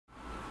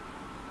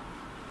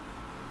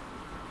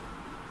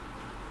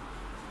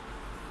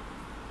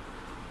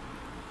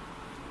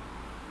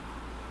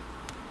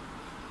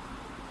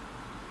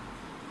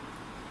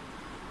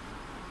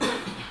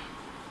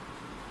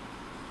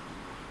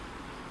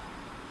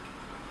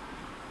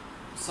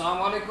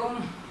আসসালামু আলাইকুম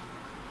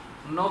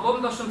নবম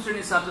দশম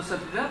শ্রেণীর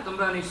ছাত্রছাত্রীরা,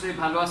 তোমরা নিশ্চয়ই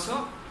ভালো আছো।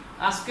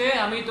 আজকে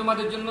আমি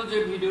তোমাদের জন্য যে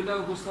ভিডিওটা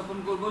উপস্থাপন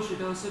করব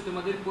সেটা হচ্ছে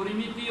তোমাদের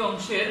পরিমিতি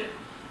অংশের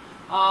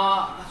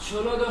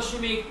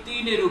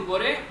 16.3 এর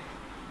উপরে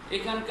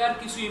এখানকার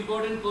কিছু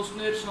ইম্পর্টেন্ট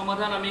প্রশ্নের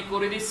সমাধান আমি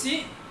করে দিচ্ছি।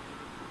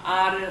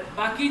 আর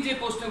বাকি যে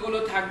প্রশ্নগুলো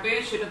থাকবে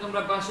সেটা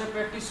তোমরা বাসায়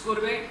প্র্যাকটিস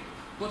করবে।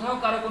 কোথাও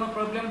কারো কোনো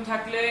প্রবলেম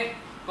থাকলে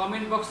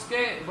কমেন্ট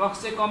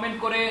বক্সে কমেন্ট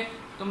করে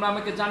তোমরা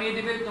আমাকে জানিয়ে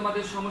দেবে,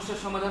 তোমাদের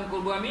সমস্যার সমাধান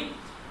করব আমি।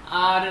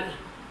 আর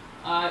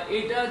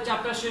এইটা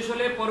চ্যাপ্টার শেষ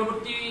হলে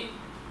পরবর্তী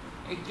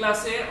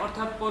ক্লাসে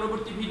অর্থাৎ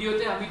পরবর্তী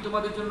ভিডিওতে আমি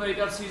তোমাদের জন্য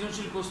এটার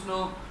সৃজনশীল প্রশ্ন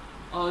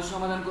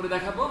সমাধান করে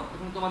দেখাবো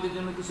এবং তোমাদের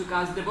জন্য কিছু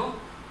কাজ দেব।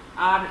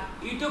 আর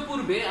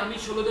ইতোপূর্বে আমি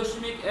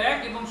 16.1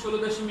 এবং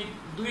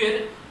 16.2 এর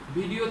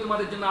ভিডিও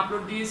তোমাদের জন্য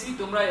আপলোড দিয়েছি।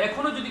 তোমরা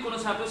এখনো যদি কোনো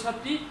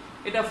ছাত্রছাত্রী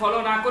এটা ফলো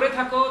না করে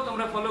থাকো,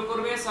 তোমরা ফলো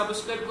করবে,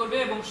 সাবস্ক্রাইব করবে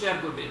এবং শেয়ার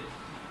করবে।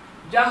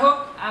 যা হোক,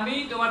 আমি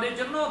তোমাদের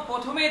জন্য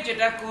প্রথমে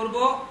যেটা করব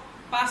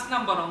 5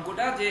 নম্বর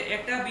অঙ্কটা, যে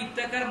একটা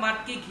বৃত্তাকার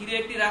মাঠকে ঘিরে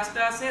একটি রাস্তা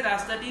আছে,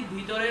 রাস্তাটির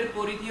ভিতরের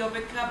পরিধি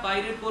অপেক্ষা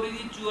বাইরের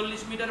পরিধি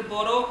 44 মিটার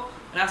বড়,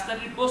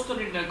 রাস্তাটির প্রস্থ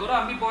নির্ণয় করো।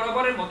 আমি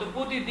বরাবরের মতো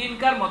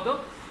প্রতিদিনকার মতো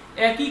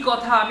একই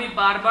কথা আমি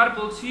বারবার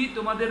বলছি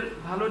তোমাদের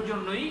ভালোর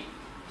জন্যই,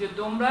 যে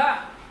তোমরা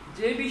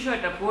যে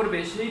বিষয়টা পড়বে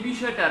সেই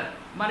বিষয়টার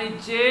মানে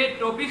যে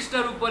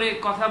টপিকসটার উপরে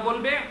কথা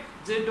বলবে,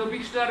 যে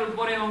টপিকসটার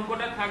উপরে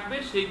অঙ্কটা থাকবে,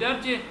 সেইটার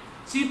যে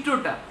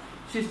চিত্রটা,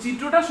 সেই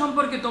চিত্রটা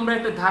সম্পর্কে তোমরা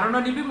একটা ধারণা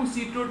নিবে এবং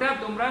চিত্রটা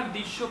তোমরা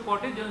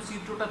দৃশ্যপটে যেন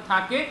চিত্রটা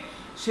থাকে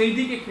সেই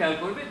দিকে খেয়াল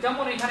করবে।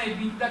 যেমন এখানে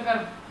বৃত্তাকার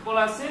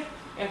বলা আছে,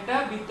 একটা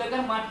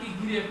বৃত্তাকার মাঠকে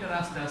ঘিরে একটা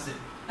রাস্তা আছে,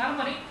 তার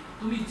মানে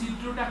তুমি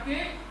চিত্রটাকে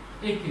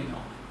এঁকে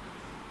নাও।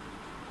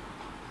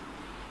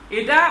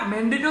 এটা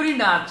ম্যান্ডেটরি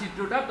না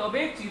চিত্রটা,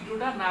 তবে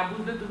চিত্রটা না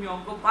বুঝলে তুমি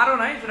অঙ্ক পারো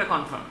নাই সেটা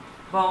কনফার্ম,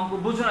 বা অঙ্ক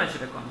বুঝো নাই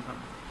সেটা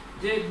কনফার্ম।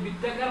 যে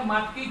বৃত্তাকার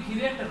মাঠকে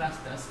ঘিরে একটা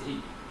রাস্তা আছে, এই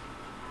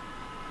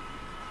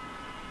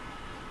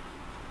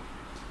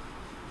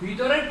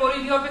ভিতরের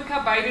পরিধি অপেক্ষা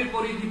বাইরের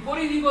পরিধি,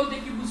 পরিধি বলতে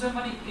কি বুঝায়,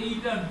 মানে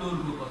এইটার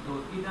দৈর্ঘ্য কত,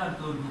 এটার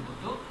দৈর্ঘ্য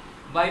কত,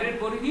 বাইরের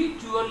পরিধি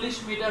 44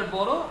 মিটার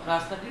বড়,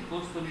 রাস্তাটির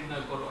প্রস্থ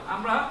নির্ণয় করো।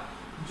 আমরা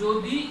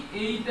যদি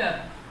এইটা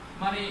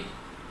মানে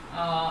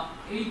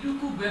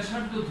এইটুকু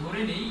ব্যাসার্ধ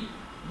ধরে নেই,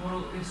 ধরো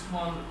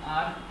স্মল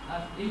আর,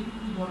 আর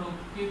এইটুকু ধরো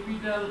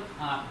ক্যাপিটাল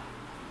আর,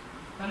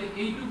 তাহলে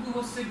এইটুকু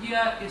হচ্ছে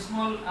গিয়া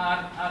স্মল আর,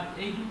 আর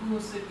এইটুকু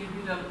হচ্ছে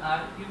ক্যাপিটাল আর।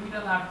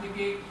 ক্যাপিটাল আর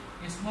থেকে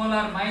স্মল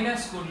আর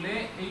মাইনাস করলে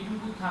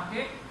এইটুকু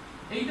থাকে,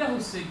 এইটা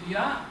হচ্ছে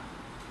গিয়া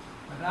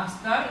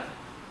রাস্তার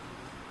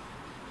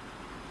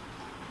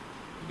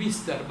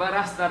বিস্তার বা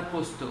রাস্তার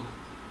প্রস্থ।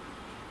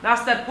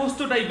 রাস্তার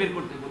প্রস্থটাই বের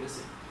করতে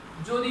বলেছে।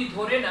 যদি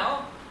ধরে নাও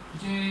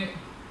যে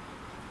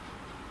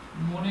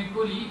মনে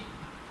করি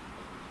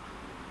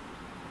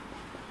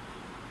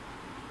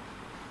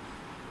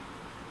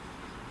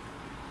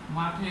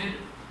মাঠের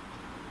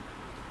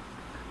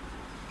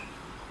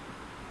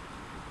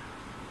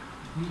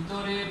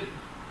ভিতরের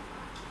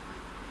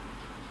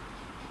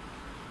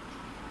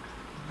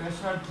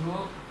ব্যাসার্ধ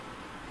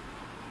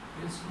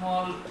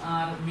স্মল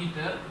আর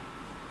মিটার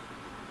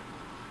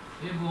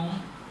এবং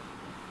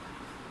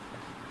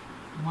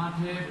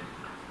মাঠের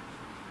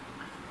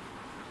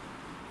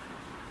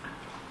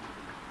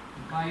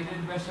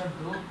বাইরের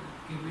ব্যাসার্ধ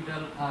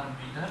ক্যাপিটাল আর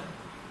মিটার।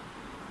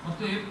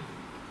 অতএব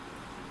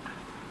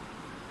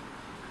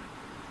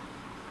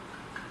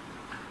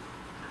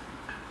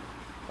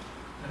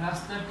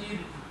রাস্তাটির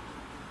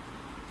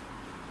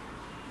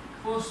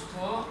প্রস্থ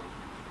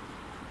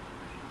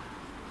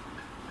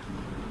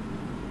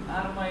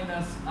আর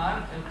মাইনাস আর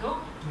এত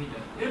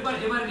মিটার।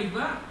 এবার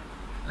লিখবা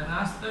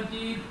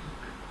রাস্তাটির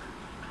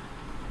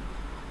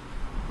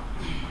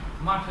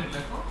মাঠের,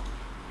 দেখো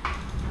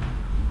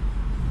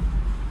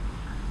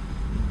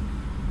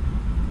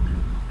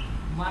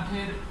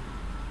মাঠের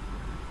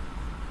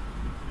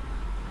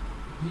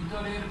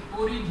ভিতরের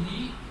পরিধি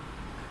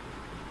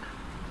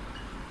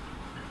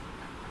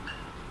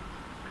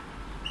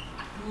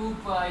 2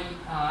 পাই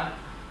আর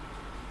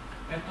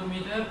এত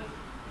মিটার,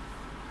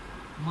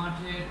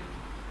 মাঠের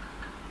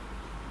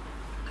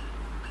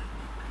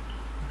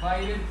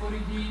বাইরের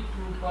পরিধি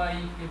 2 পাই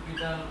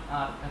ক্যাপিটাল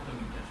আর এত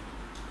মিটার।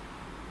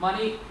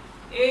 মানে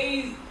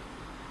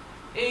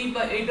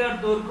এইটার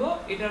দৈর্ঘ্য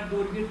এটার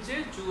দৈর্ঘ্যের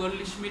চেয়ে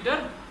 44 মিটার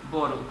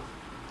বড়।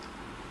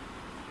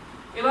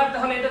 এবার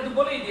তাহলে এটা তো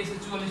বলেই দিয়েছে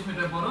 44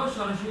 মিটার বড়,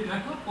 সরাসরি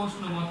রাখো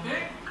প্রশ্ন মতে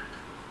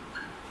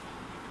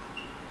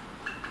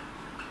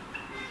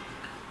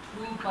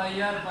 2 পাই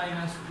আর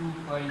minus 2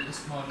 pi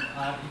small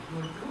R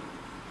equal to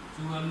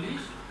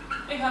 44।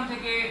 এখান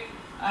থেকে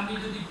আমি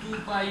যদি 2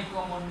 পাই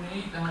কমন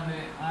নেই তাহলে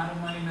আর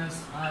মাইনাস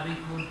আর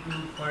ইকুয়াল টু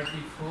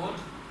 44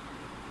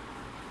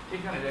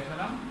 এখানে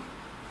দেখালাম,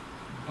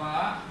 বা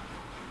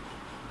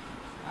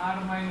আর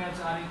মাইনাস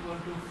আর ইকুয়াল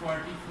টু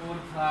 44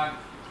 ভাগ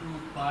 2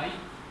 পাই।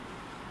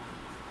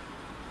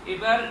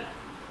 এবার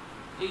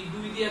এই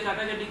 2 দিয়ে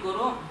কাটাকাটি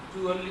করো,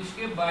 44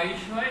 কে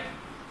 22 হয়,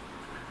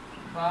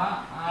 বা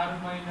আর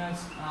minus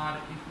R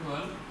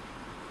equal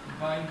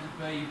 22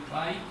 by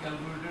pi,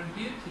 calculator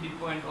দিয়ে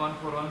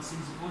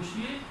 3.1416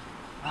 বসিয়ে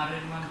আর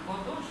এর মান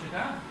কত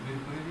সেটা বের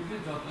করে দিবে,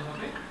 যত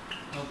হবে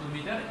তত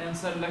মিটার।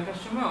 অ্যান্সার লেখার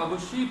সময়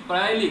অবশ্যই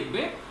প্রায়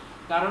লিখবে,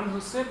 কারণ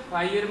হচ্ছে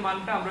পাই এর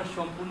মানটা আমরা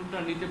সম্পূর্ণটা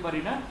নিতে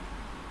পারি না,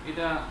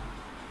 এটা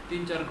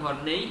 3-4 ঘর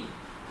নেই,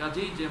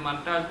 কাজেই যে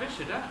মানটা আসবে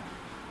সেটা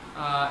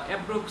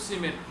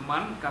অ্যাপ্রক্সিমেট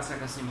মান,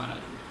 কাছাকাছি মান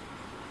আসবে।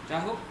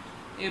 যাই হোক,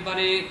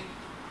 এবারে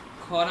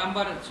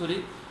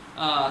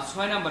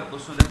 6 নাম্বার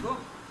প্রশ্ন দেখো।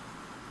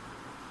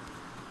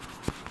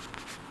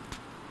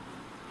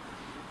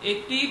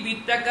 একটি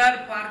বৃত্তাকার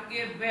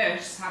পার্কের ব্যাস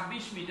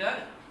 26 মিটার,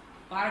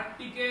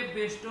 পার্কটিকে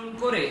বেষ্টন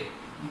করে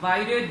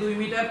বাইরে 2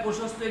 মিটার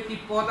প্রশস্ত একটি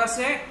পথ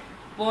আছে,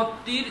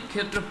 পথটির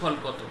ক্ষেত্রফল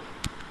কত?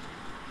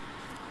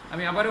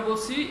 আমি আবারও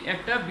বলছি,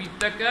 একটা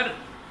বৃত্তাকার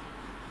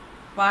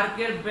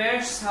পার্কের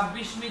ব্যাস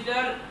 26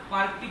 মিটার,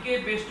 পার্কটিকে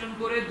বেষ্টন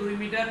করে 2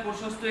 মিটার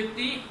প্রশস্ত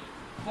একটি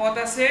পথ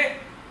আছে,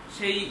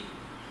 সেই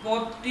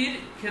পথটির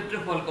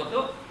ক্ষেত্রফল কত?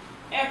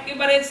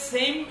 একেবারে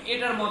সেম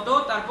এটার মতো,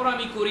 তারপর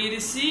আমি করিয়ে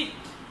দিচ্ছি।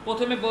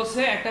 প্রথমে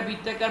বলছে একটা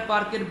বৃত্তাকার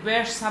পার্কের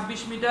ব্যাস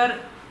 26 মিটার,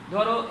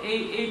 ধরো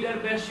এইটার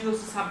ব্যাসই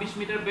হচ্ছে 26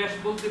 মিটার, ব্যাস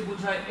বলতে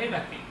বোঝায়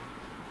এটাকে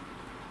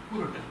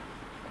পুরোটা।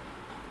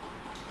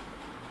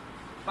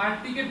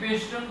 পার্কটিকে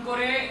বেষ্টন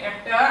করে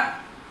একটা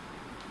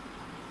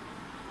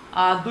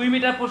 2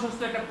 মিটার প্রশস্ত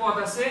একটা পথ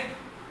আছে,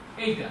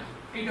 এইটা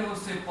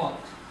হচ্ছে পথ।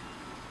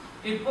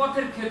 এই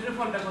পথের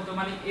ক্ষেত্রফলটা কত,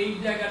 মানে এই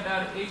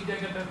জায়গাটার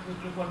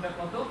ক্ষেত্রফলটা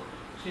কত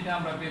সেটা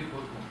আমরা বের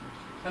করব।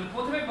 তাহলে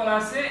প্রথমে বলা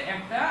আছে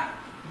একটা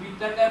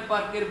বৃত্তাকার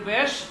পার্কের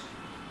ব্যাস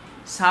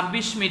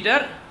 26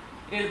 মিটার,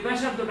 এর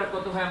ব্যাসার্ধটা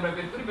কত হয় আমরা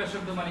বের করি।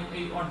 ব্যাসার্ধ মানে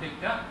এই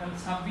অর্ধেকটা, তাহলে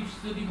 26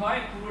 যদি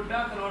হয় পুরোটা,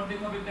 তাহলে অর্ধেক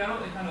হবে 13,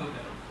 এখানেও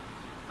 13।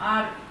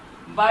 আর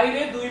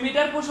বাইরে 2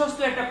 মিটার প্রশস্ত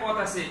একটা পথ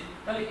আছে,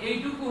 তাহলে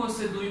এইটুকু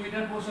হচ্ছে 2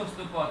 মিটার প্রশস্ত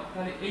পথ,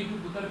 তাহলে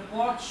এইটুকু, তাহলে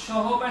পথ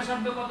সহ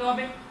ব্যাসার্ধ কত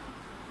হবে?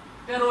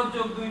 13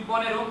 যোগ 2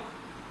 15,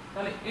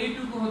 তাহলে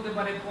এইটুকু হতে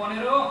পারে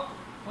 15,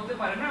 হতে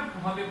পারে না,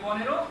 হবে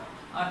 15,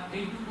 আর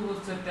এইটুকু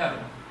হচ্ছে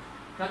 13।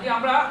 কাজে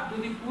আমরা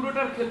যদি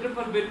পুরোটার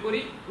ক্ষেত্রফল বের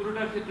করি,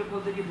 পুরোটার ক্ষেত্রফল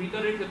থেকে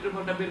ভিতরের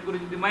ক্ষেত্রফলটা বের করি,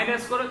 যদি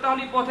মাইনাস করে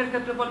তাহলে পথের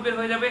ক্ষেত্রফল বের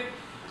হয়ে যাবে।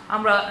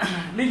 আমরা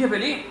লিখে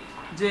ফেলি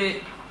যে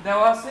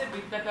দেওয়া আছে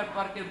বৃত্তাকার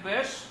পার্কের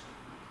ব্যাস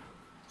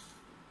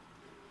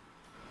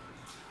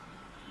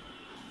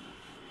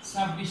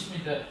 26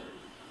 মিটার,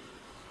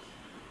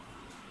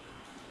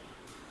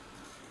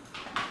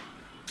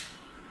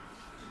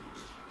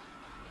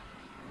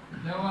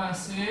 দেওয়া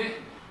আছে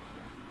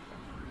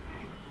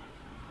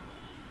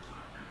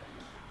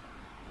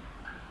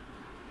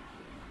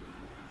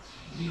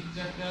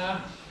বৃত্তাকার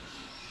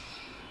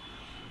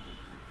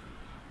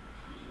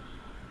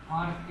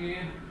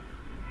পার্কের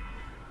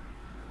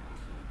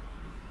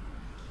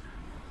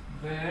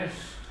ব্যাস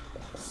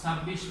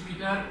 26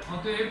 মিটার,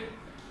 অতএব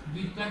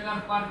বৃত্তাকার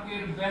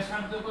পার্কের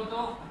ব্যাসার্ধ কত?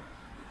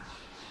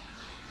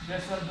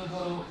 ব্যাসার্ধ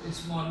ধরো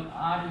স্মল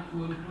r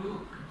ইকুয়াল টু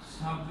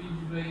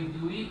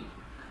 26/2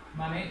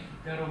 মানে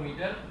 13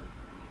 মিটার।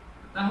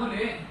 তাহলে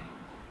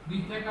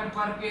বৃত্তাকার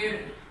পার্কের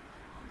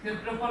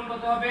ক্ষেত্রফল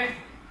কত হবে?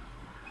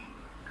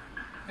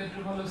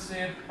 ক্ষেত্রফল হচ্ছে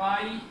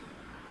পাই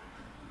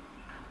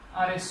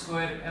আর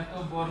স্কয়ার, এত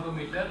বর্গ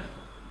মিটার,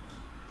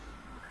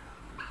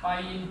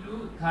 পাই ইনটু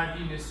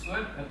 13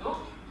 স্কয়ার, এত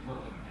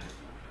বর্গ মিটার।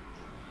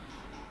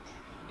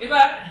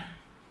 এবার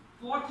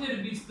পথের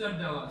বিস্তার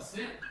দেওয়া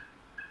আছে,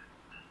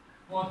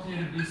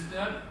 পথের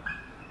বিস্তার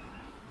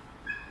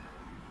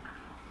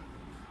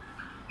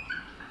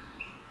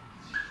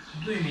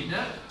 2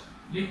 মিটার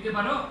লিখতে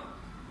পারো।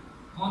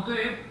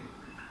 অতএব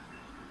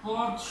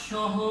পথ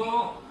সহ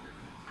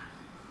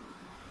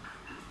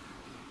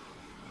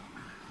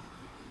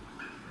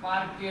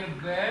পার্কের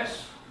ব্যাস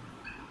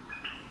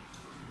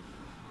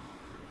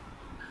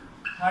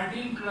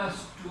 13 +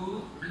 2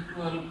 =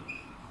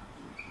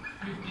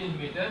 15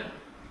 মিটার,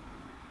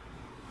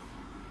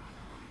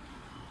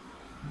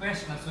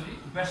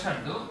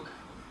 ব্যাসার্ধ।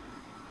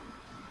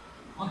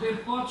 অতএব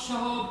পথ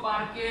সহ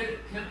পার্কের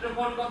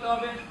ক্ষেত্রফল কত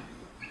হবে?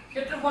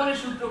 ক্ষেত্রফলের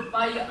সূত্র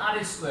পাই আর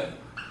স্কয়ার,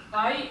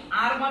 পাই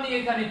আর মানে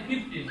এখানে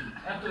 15,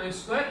 এত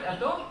স্কয়ার,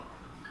 এত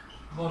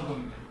বর্গ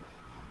মিটার।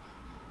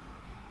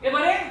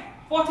 এবারে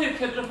পথের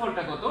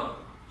ক্ষেত্রফলটা কত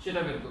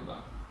সেটা বের করব।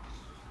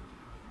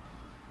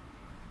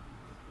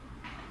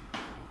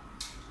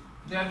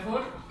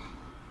 therefore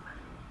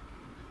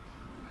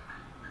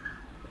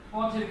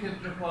পথের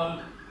ক্ষেত্রফল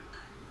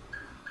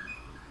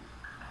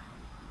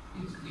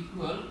is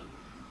equal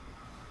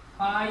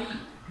pi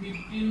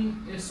 15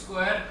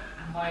 square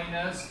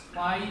minus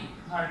pi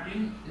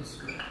 13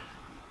 square।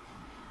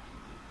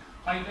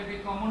 পাইটাকে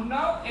common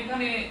নাও,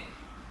 এখানে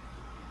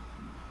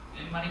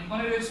মানে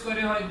 15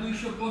 স্কয়ারে হয়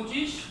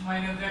 225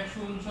 মাইনাস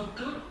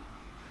 169,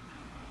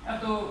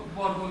 এত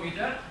বর্গ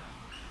মিটার।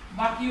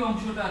 বাকি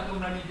অংশটা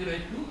তোমরা নিজেরা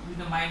একটু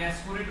মাইনাস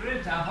করে ধরে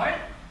যা হয়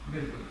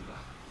বের করে দিবা,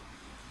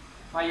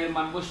 পাই এর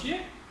মান বসিয়ে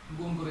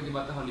গুণ করে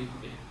দিবা, তাহলেই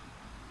হবে।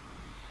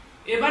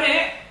 এবারে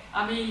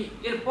আমি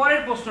এর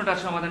পরের প্রশ্নটা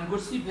সমাধান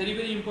করছি, ভেরি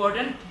ভেরি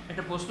ইম্পর্টেন্ট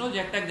একটা প্রশ্ন, যে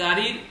একটা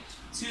গাড়ির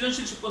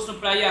সৃজনশীল প্রশ্ন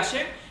প্রায় আসে।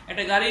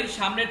 একটা গাড়ির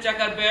সামনের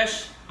চাকার ব্যাস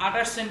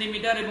 28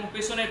 সেন্টিমিটার এবং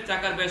পেছনের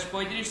চাকার ব্যাস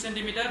 35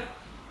 সেন্টিমিটার,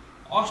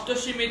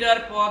 88 মিটার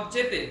পথ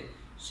যেতে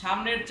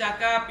সামনের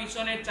চাকা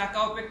পিছনের চাকা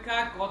অপেক্ষা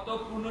কত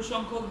পূর্ণ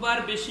সংখ্যক বার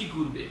বেশি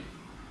ঘুরবে।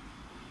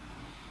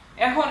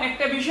 এখন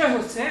একটা বিষয়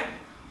হচ্ছে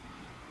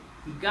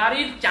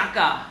গাড়ির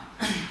চাকা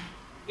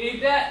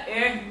এটা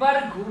একবার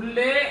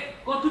ঘুরলে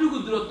কতটুকু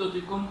দূরত্ব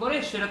অতিক্রম করে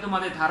সেটা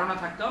তোমাদের ধারণা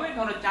থাকতে হবে।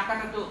 ধরো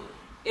চাকাটা তো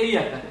এই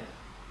আকারে,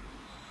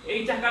 এই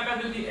চাকাটা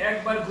যদি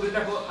একবার ঘুরে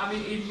দেখো, আমি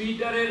এই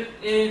মিটারের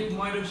এই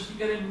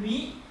ময়ূরশিকারের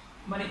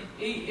মানে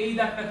এই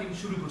দাগটা থেকে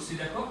শুরু করছি,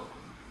 দেখো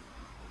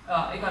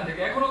এখান থেকে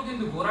এখনো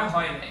কিন্তু ঘোরা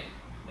হয় নাই,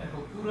 দেখো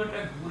পুরোটা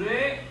ঘুরে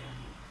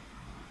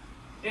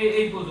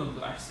এই পর্যন্ত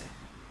আসছে।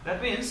 দ্যাট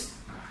মিন্স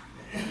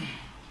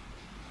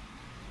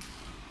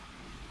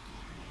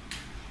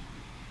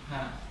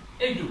হ্যাঁ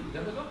এইটুকু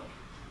দেখো তো,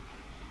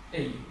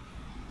 এই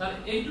তাহলে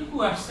এইটুকু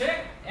আসছে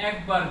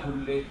একবার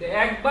ঘুরলে।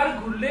 একবার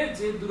ঘুরলে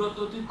যে দূরত্ব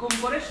অতিক্রম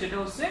করে সেটা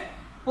হচ্ছে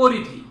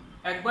পরিধি।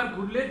 একবার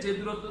ঘুরলে যে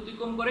দূরত্ব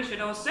অতিক্রম করে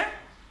সেটা হচ্ছে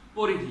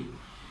পরিধি।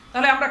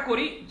 তাহলে আমরা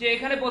করি যে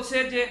এখানে বলছে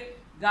যে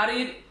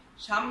গাড়ির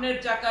সামনের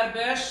চাকার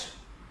ব্যাস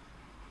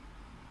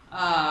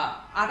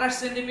 28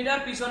 সেন্টিমিটার,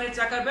 পিছনের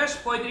চাকার ব্যাস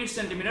 35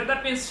 সেন্টিমিটার।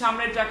 দ্যাট মিন্স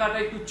সামনের চাকাটা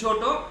একটু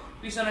ছোট,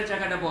 পিছনের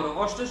চাকাটা বড়।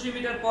 88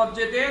 মিটার পথ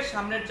যেতে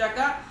সামনের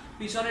চাকা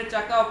পিছনের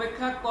চাকা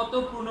অপেক্ষা কত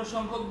পূর্ণ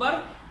সংখ্যক বার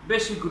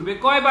বেশি ঘুরবে,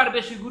 কয়বার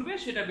বেশি ঘুরবে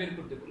সেটা বের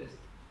করতে বলেছে।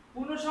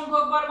 পূর্ণ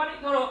সংখ্যক বার মানে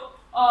ধরো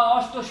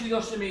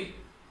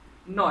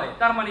 88.9,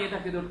 তার মানে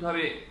এটাকে ধরতে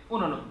হবে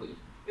 89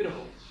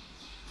 এরকম।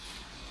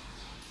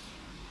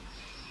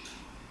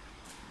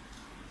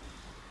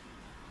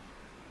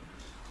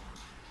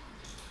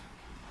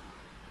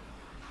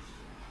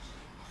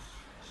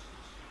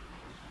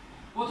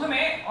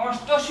 প্রথমে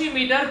 88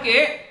 মিটারকে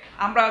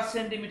আমরা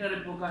সেন্টিমিটারে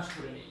প্রকাশ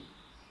করে নিই।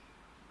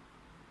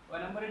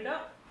 কয় নাম্বার এটা?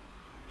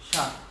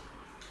 7।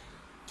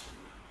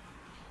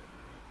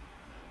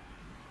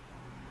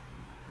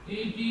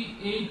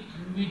 88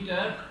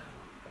 মিটার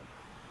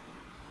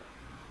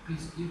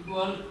is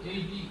equal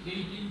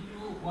 88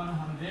 into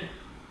 100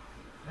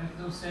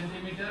 এতো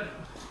সেন্টিমিটার,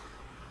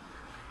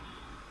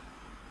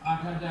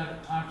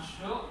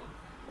 8800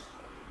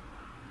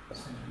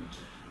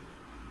 সেন্টিমিটার।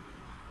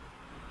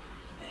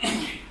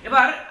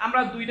 এবার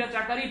আমরা দুইটা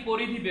চাকারই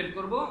পরিধি বের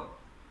করব।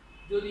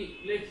 যদি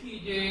লিখি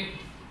যে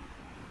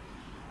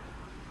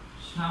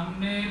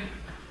সামনের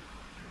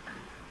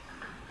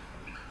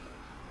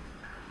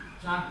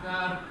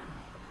চাকার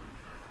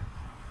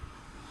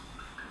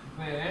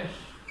ব্যাস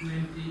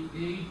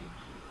 28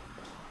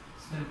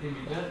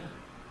 সেন্টিমিটার,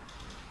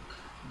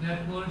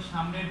 therefore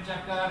সামনের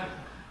চাকার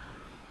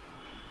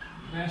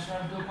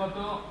ব্যাসার্ধ কত?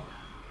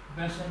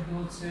 ব্যাসার্ধ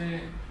হচ্ছে,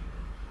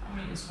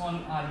 আমি স্মল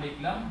আর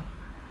লিখলাম,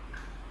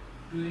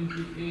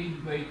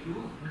 28/2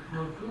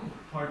 equal to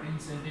 14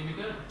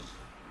 সেন্টিমিটার।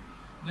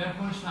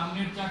 therefore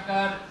সামনের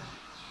চাকার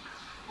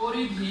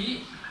পরিধি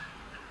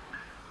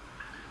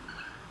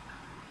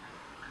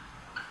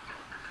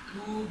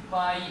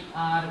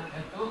 2πr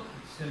এত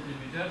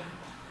সেন্টিমিটার।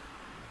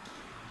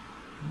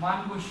 মান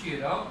বসিয়ে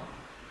দাও,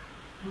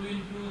 2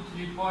 into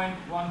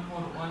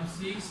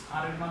 3.1416,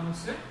 আর এর মান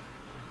হচ্ছে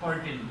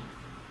 14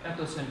 এত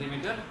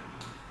সেন্টিমিটার।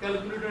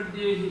 ক্যালকুলেটর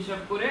দিয়ে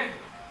হিসাব করে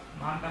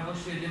মানটা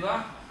বসিয়ে দেবা।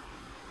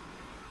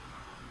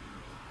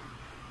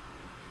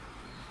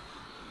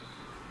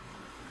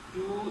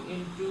 2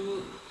 into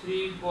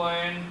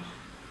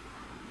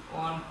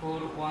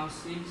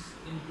 3.1416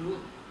 into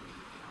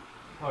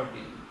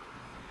 14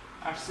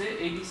 আসছে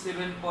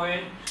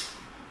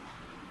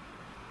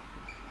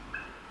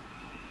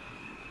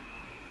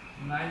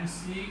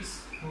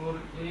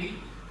 87.9648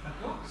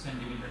 এত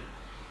সেন্টিমিটার।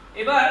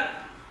 এবার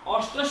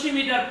 88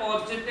 মিটার পথ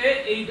যেতে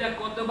এইটা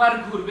কতবার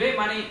ঘুরবে,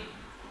 মানে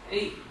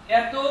এই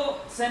এত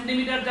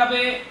সেন্টিমিটার যাবে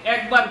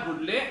একবার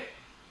ঘুরলে,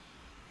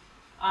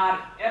 আর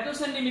এত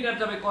সেন্টিমিটার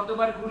যাবে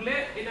কতবার ঘুরলে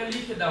এটা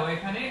লিখে দাও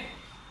এখানে।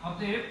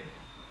 অতএব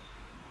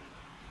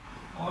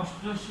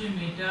 88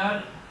 মিটার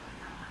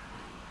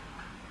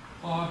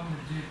পথ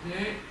যেতে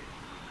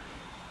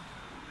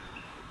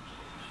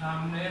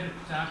সামনের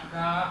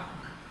চাকা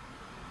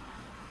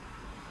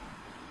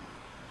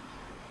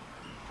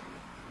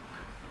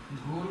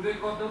ঘুরবে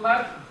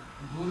কতবার?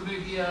 ঘুরবে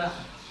গিয়া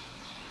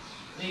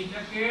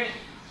এইটাকে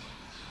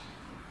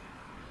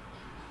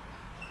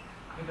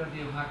এটা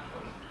দিয়ে ভাগ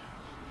করো,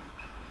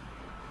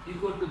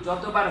 ইকুয়াল টু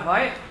যতবার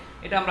হয়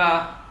এটা আমরা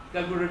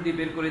ক্যালকুলেটর দিয়ে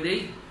বের করে দেই।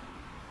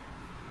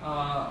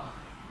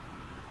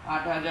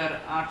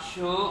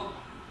 8800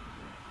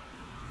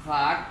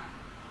 ভাগ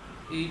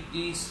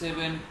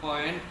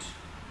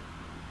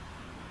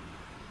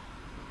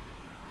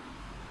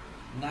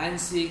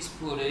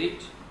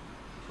 87.9648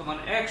 সমান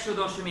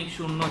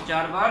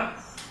 100.04 বার,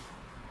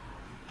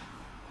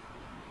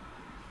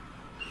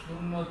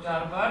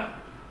 04 বার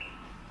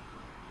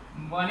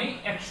মানে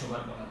 100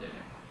 বার বলা যাবে।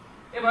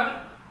 এবার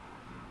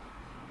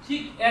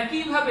ঠিক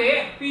একই ভাবে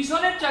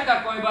পিছনের চাকা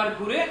কয়বার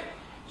ঘুরে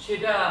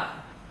সেটা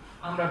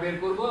আমরা বের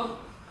করব।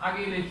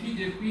 আগে লিখি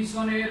যে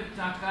পিছনের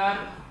চাকার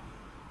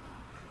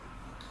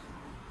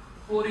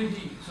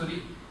পরিধি,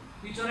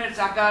 পিছনের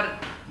চাকার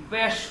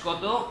ব্যাস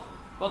কত?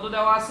 কত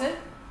দেওয়া আছে?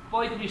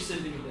 35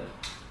 সেন্টিমিটার।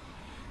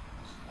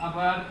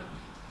 আবার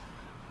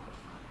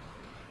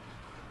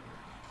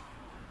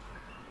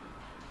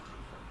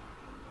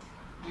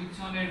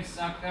পিছনের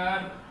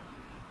চাকার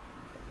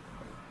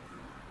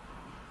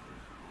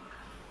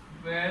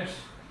ব্যাস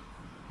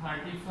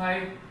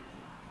 35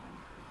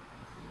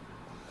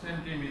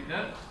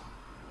 সেন্টিমিটার।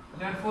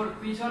 therefore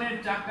পিছনের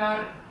চাকার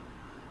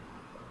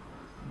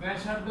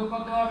ব্যাসার্ধ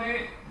কত হবে?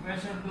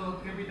 ব্যাসার্ধ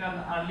ক্যাপিটাল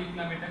আর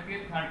লিখলাম এটাকে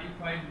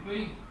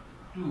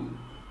 35/2।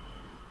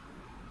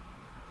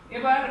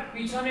 এবার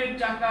পিছনের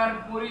চাকার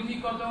পরিধি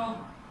কত?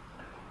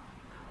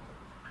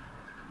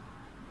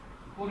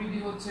 পরিধি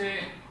হচ্ছে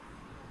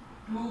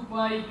 2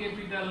 পাই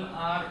ক্যাপিটাল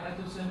আর এত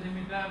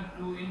সেন্টিমিটার,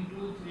 2 *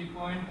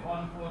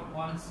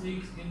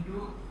 3.1416 ইনটু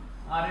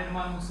আর এর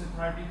মান হচ্ছে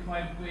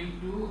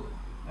 35/2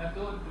 এত,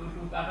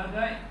 2 কাটা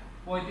যায়,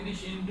 35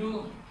 ইনটু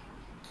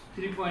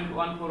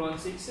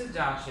 3.1416 এ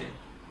যা আসে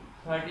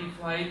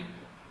 35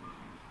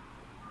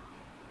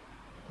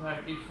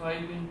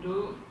 ইনটু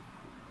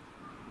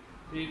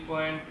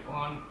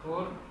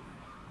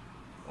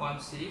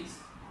 3.1416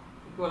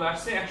 ইকুয়াল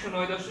আসছে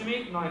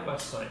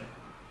 109.956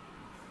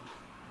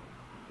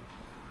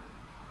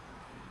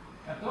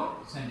 এত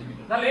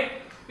সেন্টিমিটার। তাহলে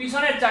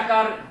পিছনের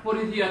চাকার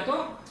পরিধি এত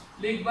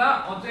লিখবা।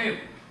 অতএব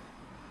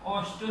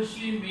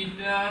 88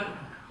 মিটার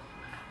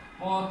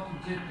পথ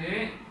যেতে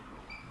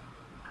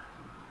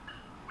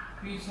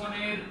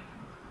পিছনের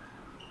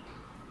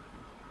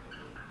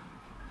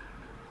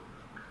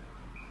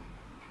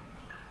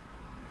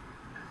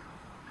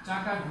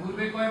চাকা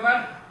ঘুরবে কয়বার?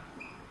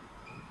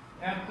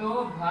 এত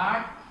ভাগ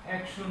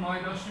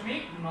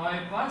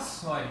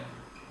 109.956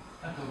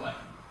 এতবার।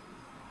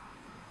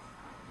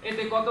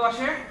 এতে কত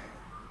আসে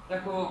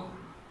দেখো,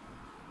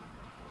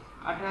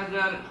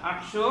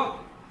 8800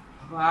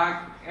 ভাগ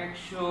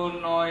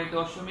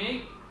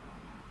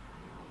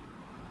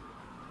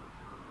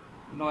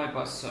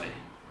 109.956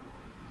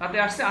 তাতে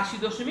আসছে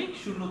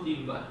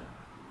 80.03 বার।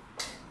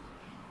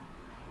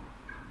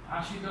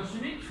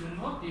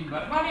 80.03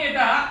 বার, মানে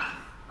এটা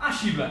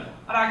 80 বার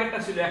আর আগেরটা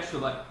ছিল 100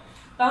 বার।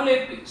 তাহলে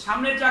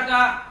সামনের চাকা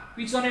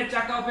পিছনের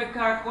চাকা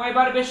অপেক্ষা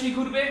কয়বার বেশি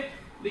ঘুরবে?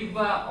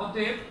 লিখবা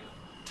অতএব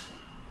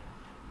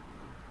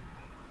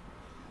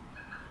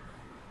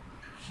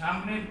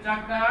সামনের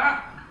চাকা